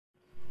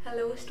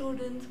Hello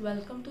students,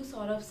 welcome to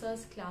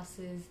Syllabus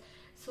classes.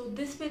 So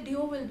this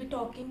video will be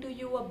talking to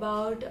you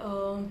about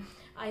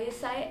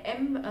ISI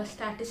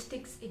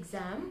Statistics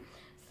exam.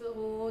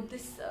 So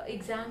this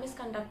exam is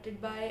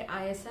conducted by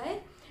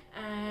ISI,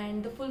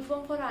 and the full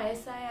form for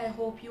ISI, I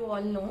hope you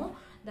all know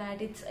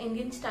that it's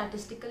Indian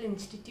Statistical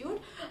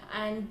Institute,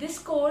 and this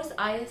course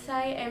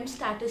ISI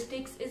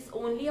Statistics is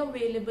only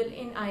available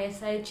in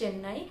ISI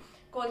Chennai,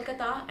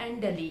 Kolkata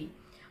and Delhi.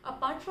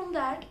 Apart from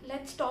that,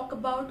 let's talk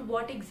about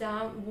what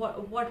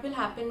will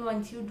happen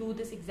once you do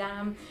this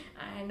exam,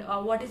 and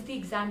what is the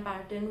exam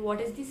pattern, what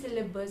is the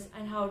syllabus,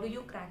 and how do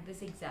you crack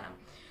this exam.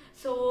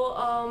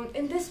 So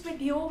in this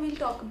video we'll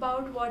talk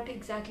about what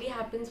exactly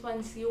happens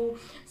once you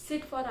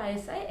sit for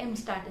ISI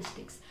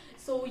Statistics.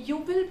 So you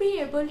will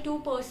be able to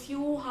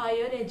pursue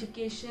higher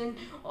education,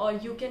 or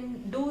you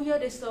can do your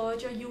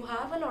research, or you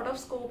have a lot of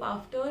scope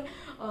after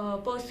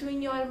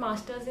pursuing your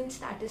masters in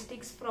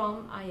statistics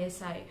from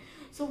ISI.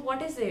 So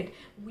what is it?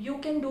 You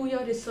can do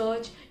your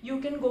research, you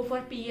can go for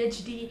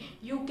PhD,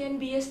 you can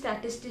be a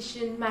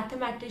statistician,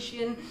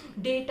 mathematician,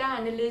 data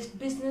analyst,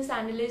 business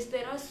analyst.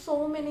 There are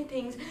so many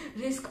things,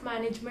 risk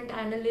management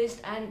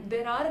analyst, and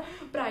there are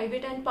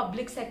private and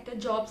public sector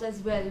jobs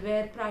as well,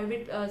 where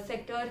private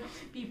sector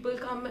people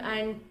come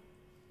and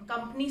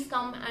companies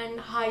come and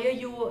hire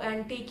you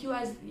and take you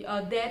as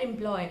their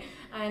employee,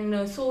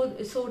 and so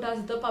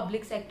does the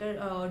public sector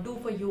do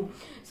for you.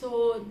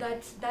 So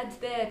that's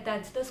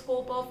the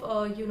scope of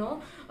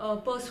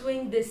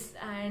pursuing this.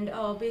 And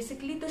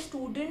basically the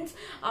students,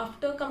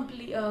 after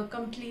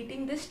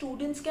completing this,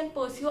 students can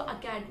pursue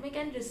academic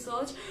and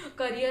research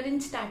career in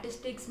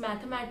statistics,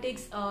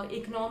 mathematics,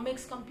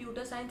 economics,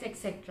 computer science,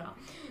 etc.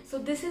 So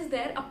this is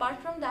there. Apart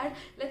from that,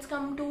 let's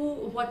come to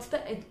what's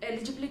the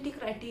eligibility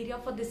criteria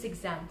for this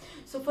exam.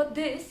 So for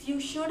this, you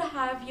should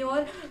have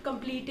your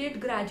completed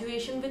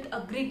graduation with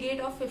aggregate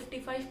of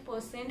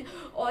 55%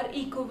 or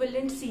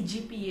equivalent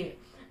CGPA.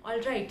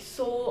 Alright,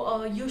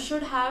 so you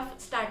should have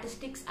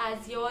statistics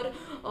as your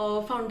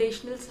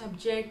foundational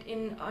subject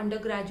in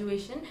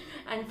undergraduation.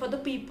 And for the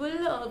people,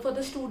 for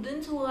the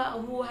students who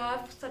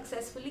have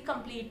successfully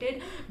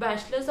completed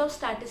Bachelor's of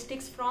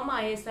Statistics from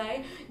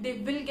ISI, they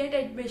will get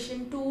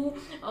admission to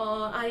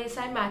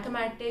ISI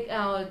Mathematics,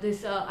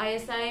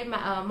 ISI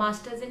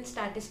Masters in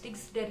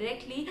Statistics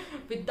directly,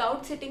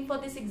 without sitting for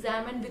this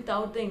exam and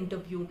without the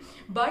interview.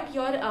 But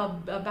your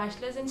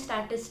Bachelor's in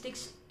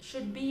Statistics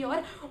should be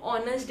your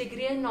honors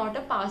degree and not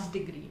a pass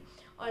degree.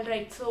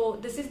 Alright, so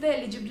this is the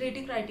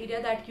eligibility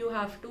criteria that you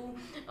have to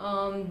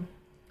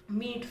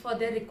meet for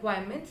their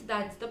requirements.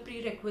 That's the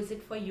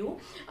prerequisite for you.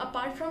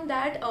 Apart from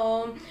that,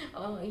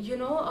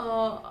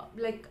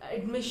 like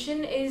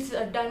admission is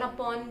done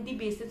upon the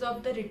basis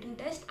of the written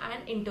test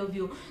and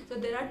interview. So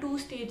there are two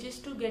stages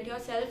to get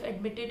yourself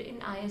admitted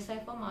in ISI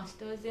for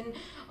masters in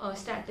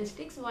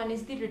statistics. One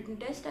is the written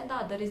test and the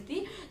other is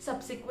the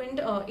subsequent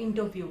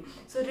interview.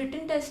 So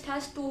written test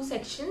has two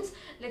sections.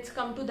 Let's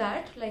come to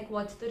that, like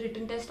what's the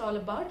written test all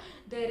about.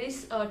 There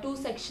is two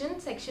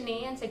sections, section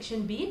A and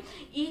section B,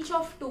 each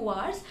of 2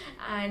 hours.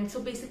 And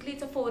so basically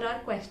it's a 4-hour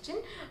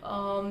question.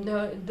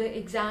 The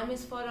exam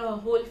is for a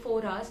whole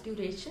 4 hours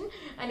duration,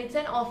 and it's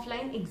an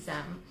offline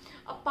exam.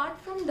 Apart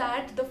from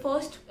that, the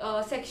first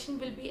section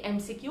will be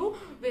MCQ,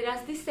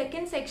 whereas the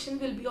second section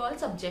will be all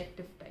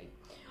subjective type.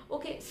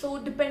 Okay, so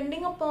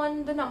depending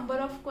upon the number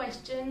of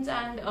questions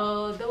and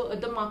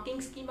the marking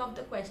scheme of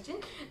the question,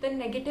 the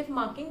negative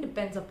marking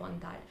depends upon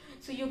that.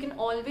 So you can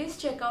always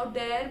check out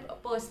their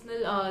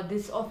personal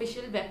this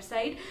official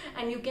website,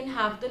 and you can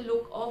have the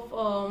look of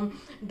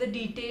the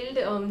detailed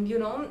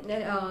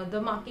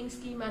the marking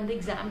scheme and the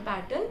exam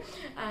pattern.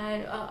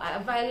 And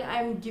while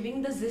I'm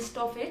giving the gist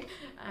of it,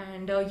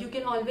 and you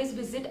can always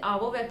visit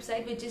our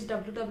website, which is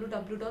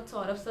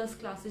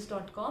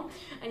www.saurabhsirclasses.com,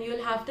 and you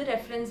will have the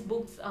reference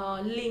books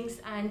links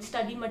and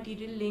study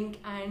material link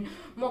and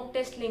mock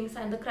test links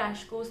and the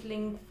crash course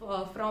link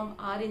from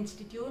our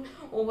institute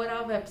over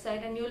our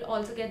website, and you will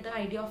also get the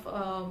idea of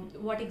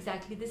what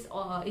exactly this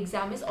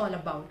exam is all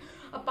about.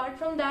 Apart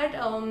from that,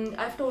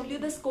 I've told you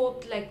the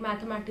scope, like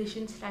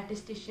mathematician,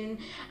 statistician,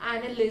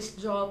 analyst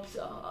jobs.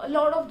 A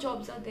lot of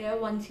jobs are there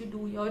once you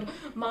do your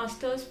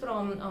masters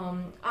from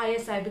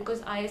ISI,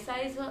 because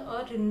ISI is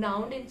a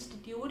renowned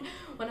institute,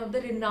 one of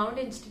the renowned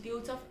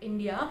institutes of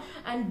India,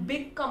 and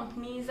big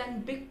companies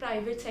and big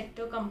private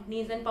sector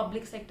companies and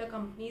public sector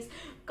companies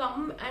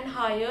come and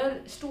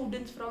hire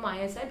students from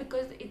ISI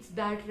because it's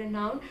that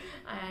renowned,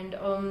 and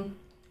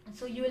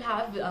so you will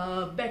have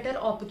better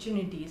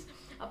opportunities.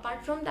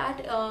 Apart from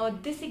that,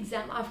 this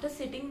exam, after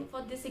sitting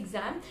for this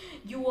exam,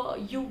 you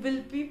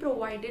will be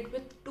provided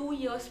with 2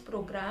 years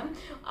program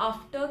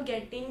after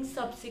getting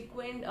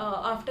subsequent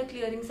after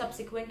clearing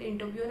subsequent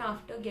interview and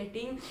after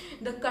getting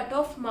the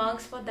cutoff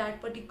marks for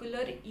that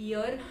particular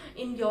year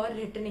in your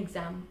written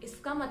exam.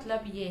 इसका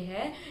मतलब ये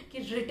है कि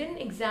written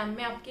exam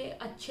में आपके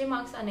अच्छे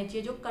marks आने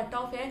चाहिए, जो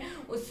cutoff है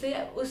उससे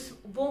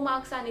वो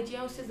marks आने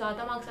चाहिए, उससे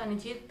ज़्यादा marks आने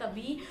चाहिए,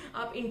 तभी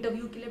आप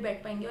interview के लिए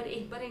बैठ पाएंगे. और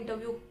एक बार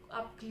interview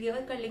आप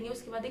क्लियर कर लेंगे,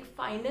 उसके बाद एक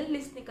फाइनल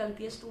लिस्ट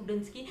निकलती है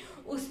स्टूडेंट्स की,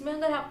 उसमें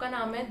अगर आपका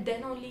नाम है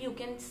then only you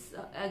can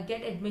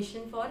get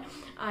admission for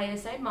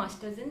ISI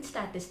Masters in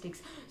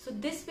Statistics. So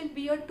this will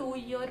be a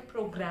 2-year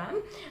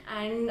program,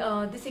 and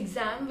this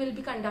exam will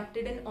be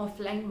conducted in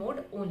offline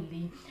mode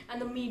only,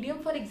 and the medium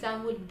for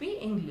exam will be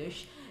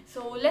English.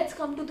 So let's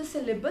come to the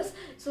syllabus.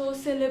 So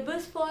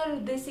syllabus for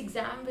this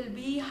exam will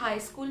be high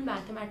school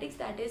mathematics,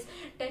 that is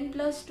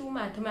 10+2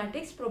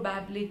 mathematics,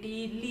 probability,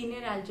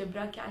 linear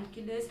algebra,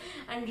 calculus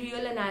and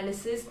real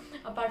analysis.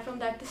 Apart from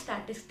that, the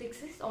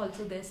statistics is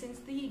also there.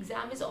 Since the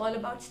exam is all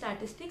about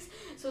statistics,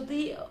 so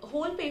the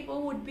whole paper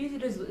would be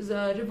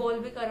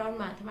revolving around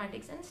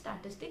mathematics and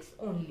statistics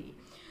only.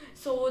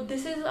 So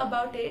this is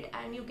about it,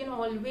 and you can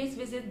always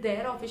visit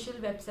their official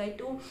website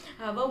to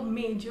have a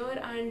major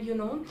and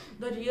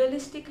the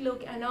realistic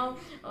look and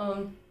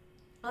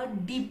a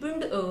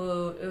deepened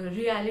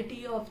reality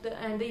of the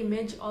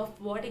image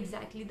of what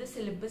exactly the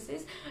syllabus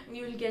is.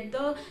 You will get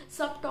the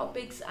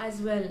subtopics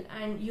as well,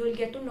 and you will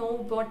get to know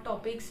what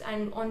topics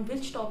and on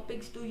which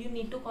topics do you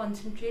need to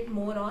concentrate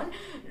more on,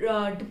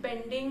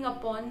 depending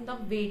upon the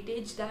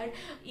weightage that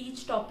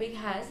each topic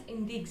has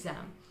in the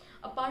exam.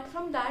 Apart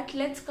from that,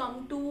 let's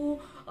come to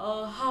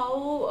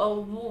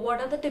what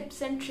are the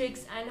tips and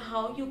tricks and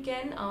how you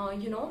can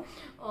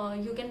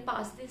you can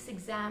pass this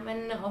exam,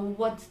 and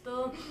what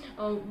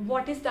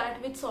is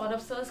that which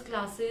Saurabh sir's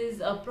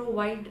classes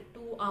provide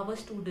to our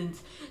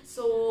students.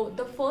 So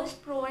the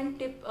first pro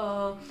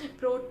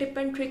tip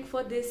and trick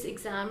for this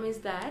exam is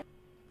that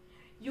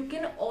you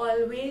can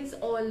always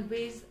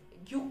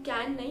you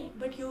can nahi,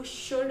 but you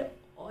should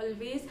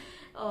always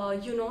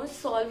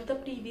solve the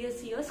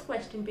previous year's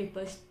question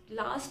papers.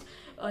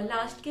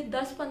 Last के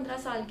 10-15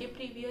 साल के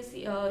previous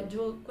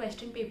जो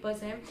question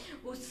papers हैं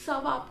वो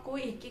सब आपको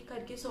एक एक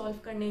करके सॉल्व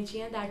करने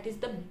चाहिए. That is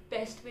the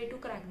best way to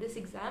crack this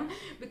exam,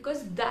 because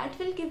that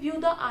will give you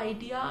the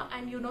idea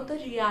and the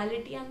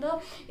reality and the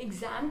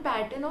exam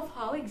pattern of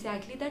how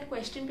exactly that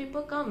question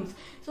paper comes.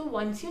 So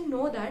once you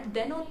know that,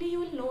 then only you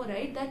will know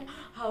right that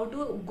how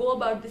to go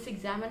about this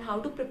exam and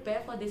how to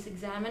prepare for this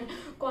exam, and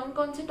कौन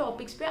कौन से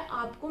topics पे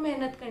आपको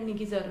मेहनत करने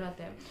की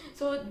ज़रूरत है.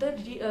 So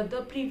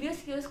the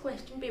previous years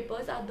question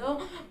papers are the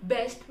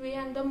best way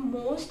and the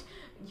most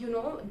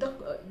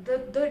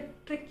the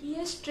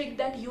trickiest trick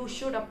that you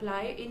should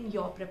apply in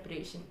your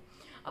preparation.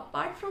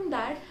 Apart from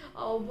that,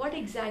 what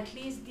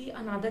exactly is the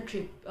another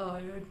trick?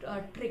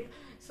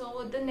 So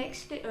the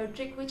next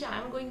trick which I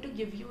am going to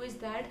give you is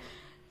that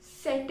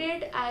set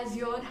it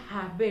as your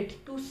habit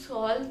to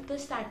solve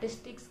the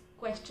statistics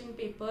question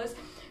papers,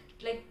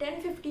 like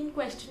 10-15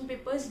 question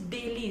papers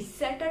daily.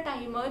 Set a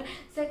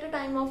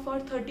timer for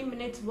 30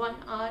 minutes, 1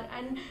 hour,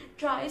 and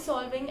try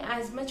solving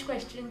as much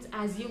questions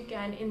as you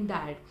can in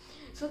that.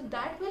 So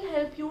that will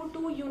help you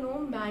to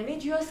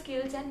manage your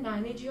skills and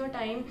manage your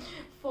time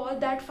for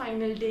that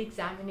final day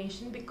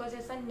examination. Because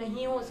ऐसा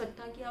नहीं हो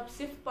सकता कि आप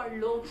सिर्फ पढ़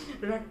लो,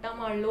 रट्टा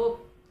मार लो,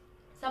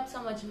 सब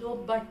समझ लो,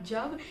 बट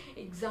जब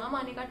एग्ज़ाम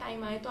आने का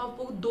टाइम आए तो आप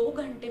वो 2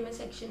 घंटे में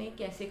सेक्शन 1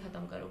 कैसे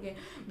ख़त्म करोगे.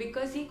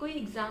 बिकॉज ये कोई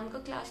एग्ज़ाम का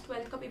क्लास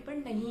 12 का पेपर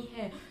नहीं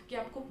है कि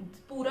आपको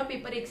पूरा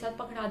पेपर एक साथ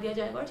पकड़ा दिया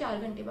जाएगा और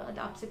 4 घंटे बाद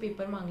आपसे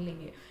पेपर मांग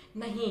लेंगे.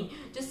 नहीं,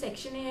 जो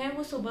सेक्शन ए है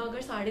वो सुबह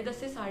अगर 10:30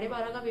 से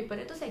 12:30 का पेपर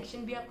है तो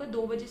सेक्शन बी आपका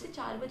 2 बजे से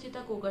 4 बजे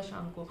तक होगा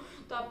शाम को.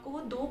 तो आपको वो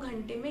 2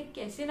 घंटे में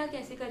कैसे ना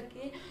कैसे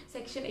करके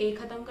सेक्शन ए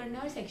ख़त्म करना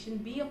है और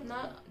सेक्शन बी अपना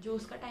जो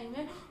उसका टाइम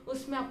है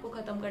उसमें आपको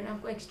ख़त्म करना है.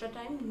 आपको एक्स्ट्रा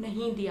टाइम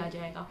नहीं दिया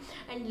जाएगा.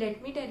 And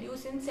let me tell you,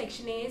 since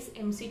section A is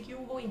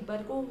MCQ, वो एक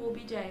बार को हो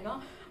भी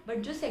जाएगा, बट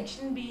जो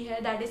सेक्शन बी है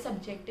that is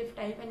subjective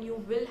type, and you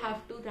will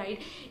have to right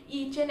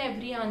each and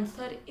every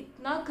answer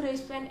इतना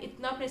क्रिस्प एंड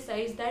इतना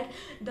precise that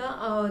the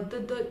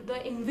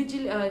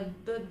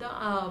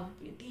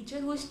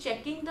teacher who is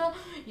checking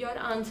your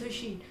answer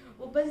sheet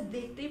वो बस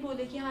देखते ही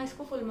बोले कि हाँ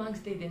इसको फुल मार्क्स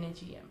दे देने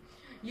चाहिए.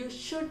 You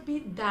should be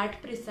that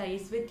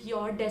precise with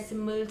your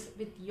decimals,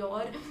 with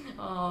your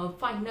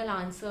final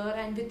answer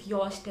and with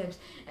your steps.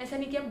 ऐसा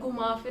नहीं कि आप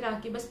घुमा फिरा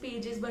के बस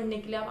पेजेस भरने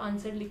के लिए आप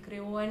आंसर लिख रहे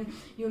हो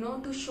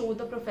and to show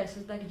the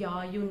professors that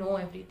yeah you know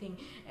everything.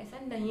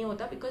 ऐसा नहीं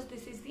होता, because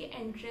this is the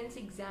entrance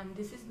exam,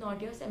 this is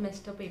not your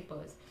semester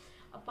papers.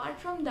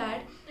 Apart from that,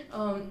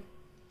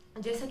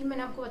 जैसा कि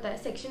मैंने आपको बताया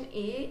section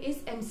A is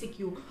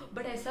MCQ,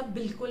 but ऐसा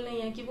बिल्कुल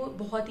नहीं है कि वो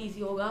बहुत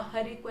इजी होगा.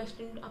 हर एक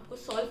क्वेश्चन आपको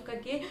सॉल्व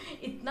करके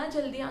इतना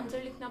जल्दी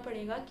आंसर लिखना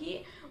पड़ेगा कि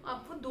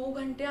आपको 2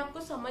 घंटे आपको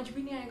समझ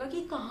भी नहीं आएगा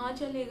कि कहाँ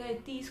चले गए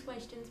 30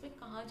 क्वेश्चंस में,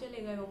 कहाँ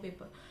चले गए वो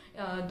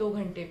पेपर 2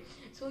 घंटे.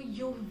 So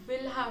you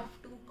will have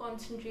to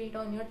concentrate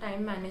on your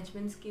time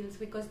management skills,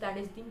 because that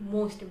is the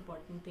most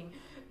important thing.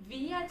 We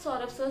at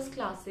Saurabh sir's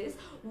classes,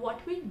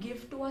 what we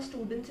give to our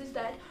students is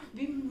that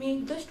we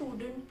make the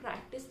student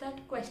practice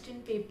that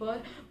question paper,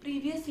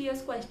 previous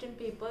year's question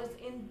papers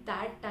in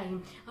that time.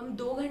 हम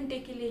 2 घंटे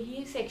के लिए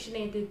ही section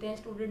A देते हैं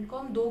student को,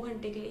 हम 2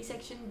 घंटे के लिए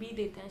सेक्शन बी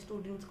देते हैं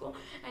स्टूडेंट्स को,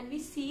 एंड वी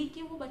सी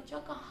कि वो बच्चा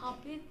कहाँ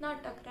पे इतना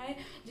अटक रहा है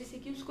जिससे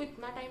कि उसको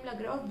इतना टाइम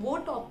लग रहा है. और वो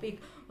टॉपिक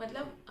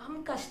मतलब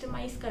हम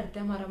कस्टमाइज़ करते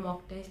हैं हमारा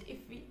mock test.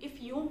 If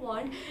you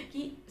want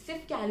कि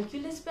सिर्फ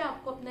कैलकुलस पे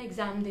आपको अपना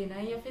एग्ज़ाम देना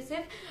है या फिर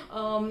सिर्फ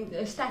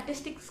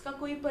स्टैटिस्टिक्स का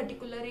कोई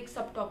पर्टिकुलर एक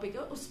सब टॉपिक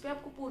है, उस पर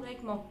आपको पूरा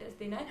एक मॉक टेस्ट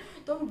देना है,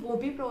 तो हम वो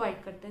भी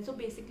प्रोवाइड करते हैं. So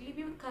basically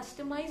we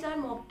customise our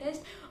mock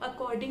taste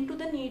according to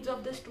the needs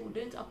of the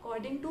students,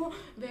 according to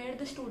where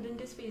the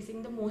student is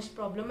facing the most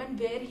problem and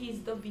where he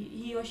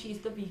or she is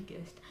the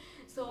weakest.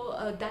 So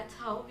that's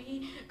how we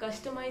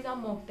customize our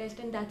mock test,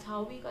 and that's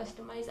how we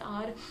customize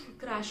our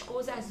crash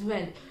course as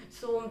well.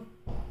 So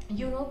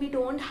we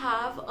don't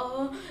have a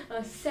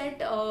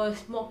set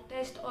mock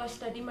test or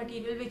study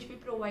material which we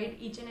provide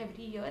each and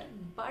every year,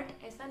 but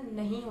ऐसा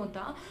नहीं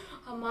होता.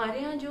 हमारे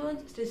यहाँ जो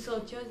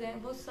researchers हैं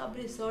वो सब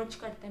research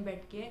करते हैं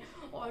बैठ के,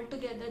 all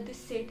together they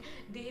sit,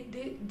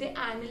 they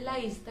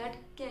analyse that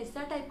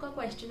कैसा टाइप का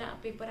क्वेश्चन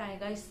पेपर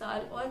आएगा इस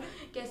साल और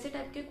कैसे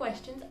टाइप के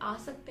क्वेश्चंस आ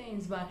सकते हैं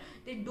इस बार.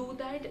 They do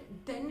that,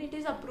 then it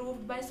is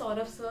approved by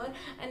Saurabh sir,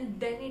 and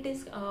then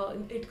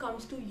it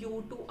comes to you,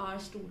 to our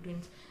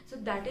students. So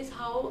that's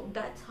how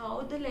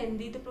the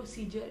lengthy the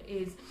procedure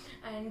is.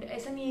 And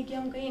ऐसा नहीं है कि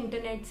हम कहीं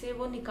इंटरनेट से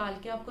वो निकाल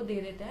के आपको दे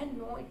देते हैं.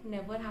 No, it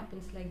never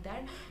happens like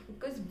that,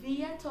 because we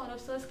at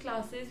Saurabh sir's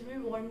classes, we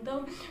want the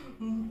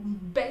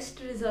best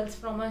results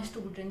from our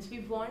students.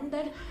 We want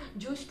that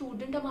जो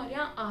student हमारे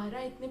यहाँ आ रहा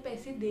है इतने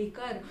पैसे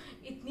देकर,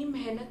 इतनी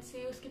मेहनत से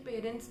उसके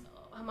पेरेंट्स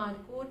हमारे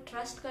को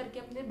ट्रस्ट करके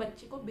अपने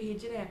बच्चे को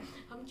भेज रहे हैं,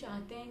 हम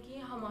चाहते हैं कि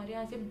हमारे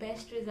यहाँ से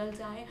बेस्ट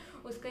रिजल्ट्स आए,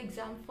 उसका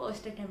एग्ज़ाम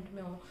फर्स्ट अटेम्प्ट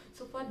में हो.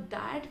 So for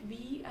that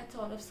we eight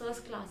Saurabh sirs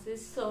classes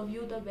serve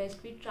you the best.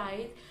 We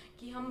try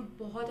कि हम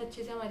बहुत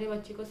अच्छे से हमारे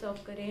बच्चे को सर्व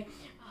करें.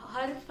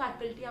 हर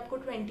फैकल्टी आपको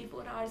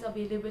 24 आवर्स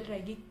अवेलेबल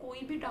रहेगी. कोई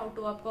भी डाउट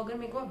हो आपको, अगर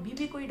मेरे को अभी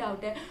भी कोई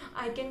डाउट है,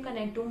 I can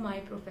connect to my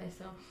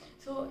professor.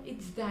 So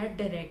it's that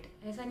direct.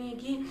 ऐसा नहीं है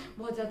कि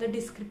बहुत ज़्यादा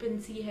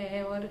डिस्क्रिपेंसी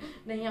है और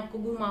नहीं आपको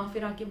घुमा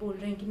फिरा के बोल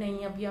रहे हैं कि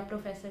नहीं अभी आप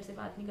प्रोफेसर से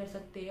बात नहीं कर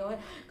सकते और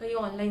कहीं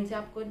ऑनलाइन से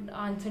आपको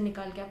आंसर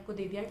निकाल के आपको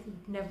दे दिया.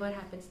 It never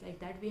happens like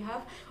that. We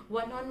have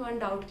one-on-one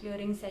doubt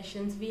clearing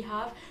sessions. We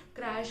have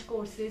crash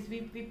courses. We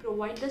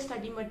provide the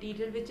study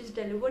material which is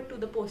delivered to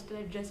the postal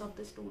address of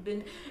the student.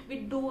 We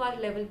do our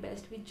level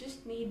best. We just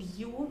need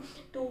you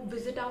to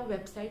visit our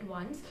website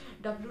once,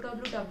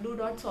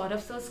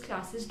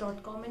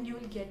 www.saurabhsirsclasses.com, and you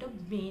will get a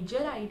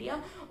major idea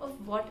of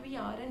what we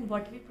are and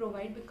what we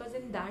provide, because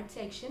in that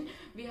section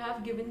we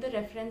have given the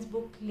reference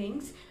book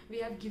links,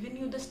 we have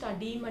given you the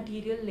study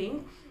material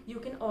link. You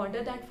can order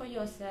that for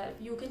yourself.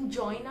 You can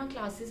join our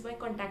classes by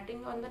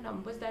contacting on the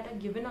numbers that are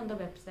given on the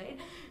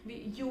website.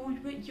 You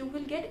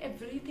will get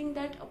everything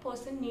that a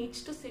person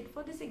needs to sit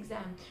for this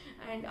exam,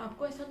 and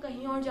आपको ऐसा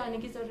कहीं और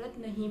जाने की ज़रूरत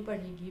नहीं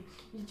पड़ेगी.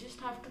 You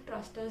just have to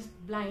trust us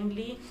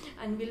blindly,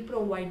 and we'll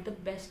provide the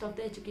best of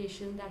the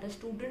education that a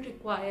student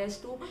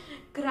requires to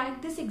crack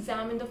this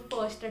exam in the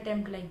first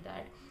attempt like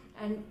that.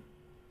 And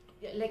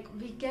like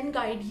we can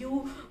guide you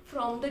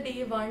from the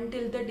day one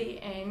till the day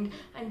end,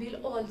 and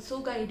we'll also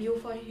guide you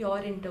for your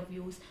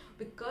interviews,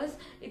 because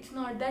it's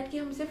not that कि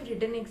हम सिर्फ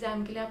written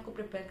exam के लिए आपको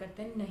prepare करते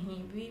हैं. नहीं,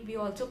 we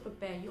also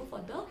prepare you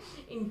for the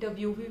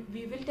interview.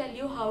 We will tell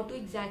you how to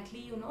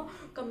exactly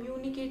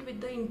communicate with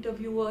the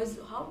interviewers,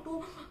 how to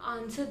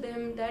answer them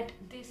that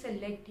they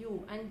select you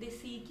and they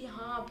see कि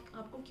हाँ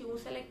आपको क्यों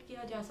select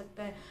किया जा सकता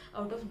है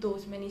out of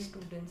those many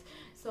students.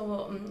 So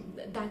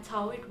that's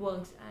how it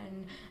works. And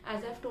as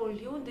I've told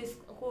you, this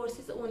course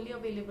is only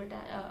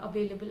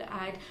available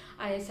at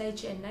ISI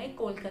Chennai,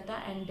 Kolkata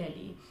and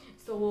Delhi.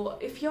 So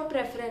if your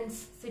preference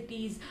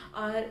cities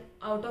are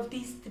out of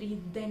these three,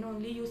 then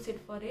only you sit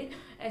for it.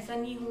 ऐसा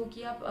नहीं हो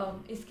कि आप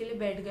इसके लिए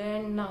बैठ गए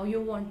and now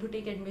you want to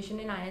take admission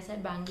in ISI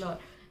Bangalore.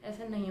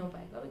 ऐसा नहीं हो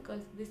पाएगा,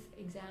 because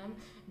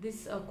this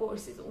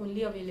course is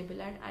only available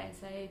at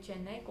ISI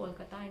Chennai,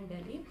 Kolkata and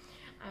Delhi.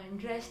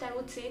 And rest, I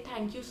would say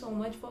thank you so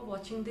much for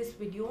watching this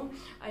video.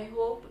 I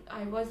hope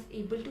I was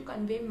able to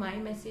convey my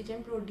message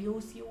and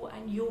produce you,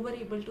 and you were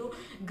able to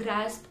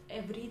grasp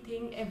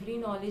everything, every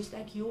knowledge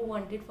that you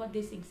wanted for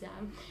this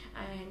exam.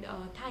 And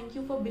thank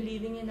you for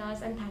believing in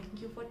us, and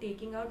thank you for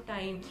taking out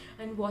time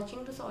and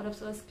watching the Saurabh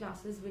sir's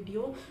classes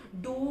video.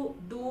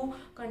 Do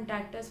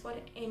contact us for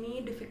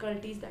any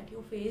difficulties that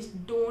you face.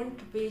 Don't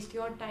waste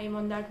your time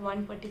on that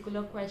one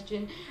particular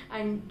question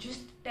and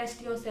just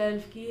test your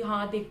self कि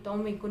हाँ देखता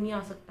हूँ मेरे को नहीं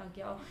आ सकता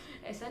क्या.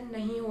 ऐसा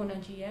नहीं होना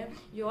चाहिए.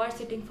 You are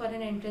sitting for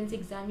an entrance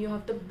exam. You have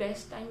the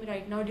best time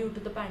right now due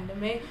to the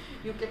pandemic.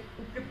 You can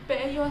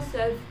prepare your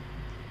self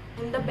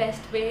in the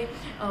best way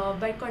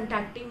by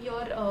contacting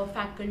your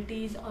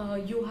faculties.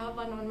 You have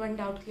one-on-one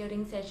doubt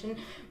clearing session.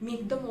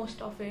 Make the most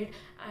of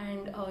it,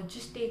 and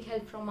just take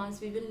help from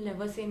us. We will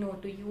never say no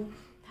to you.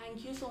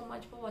 Thank you so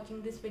much for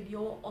watching this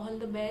video. All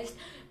the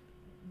best.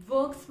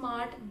 Work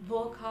smart,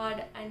 work hard,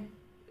 and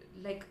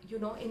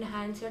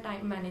enhance your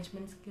time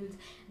management skills.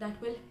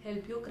 That will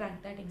help you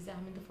crack that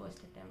exam in the first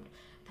attempt.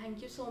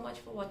 Thank you so much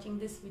for watching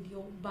this video.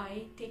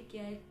 Bye. Take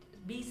care.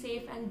 Be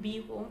safe and be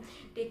home.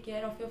 Take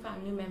care of your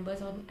family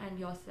members and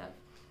yourself.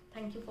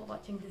 Thank you for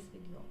watching this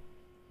video.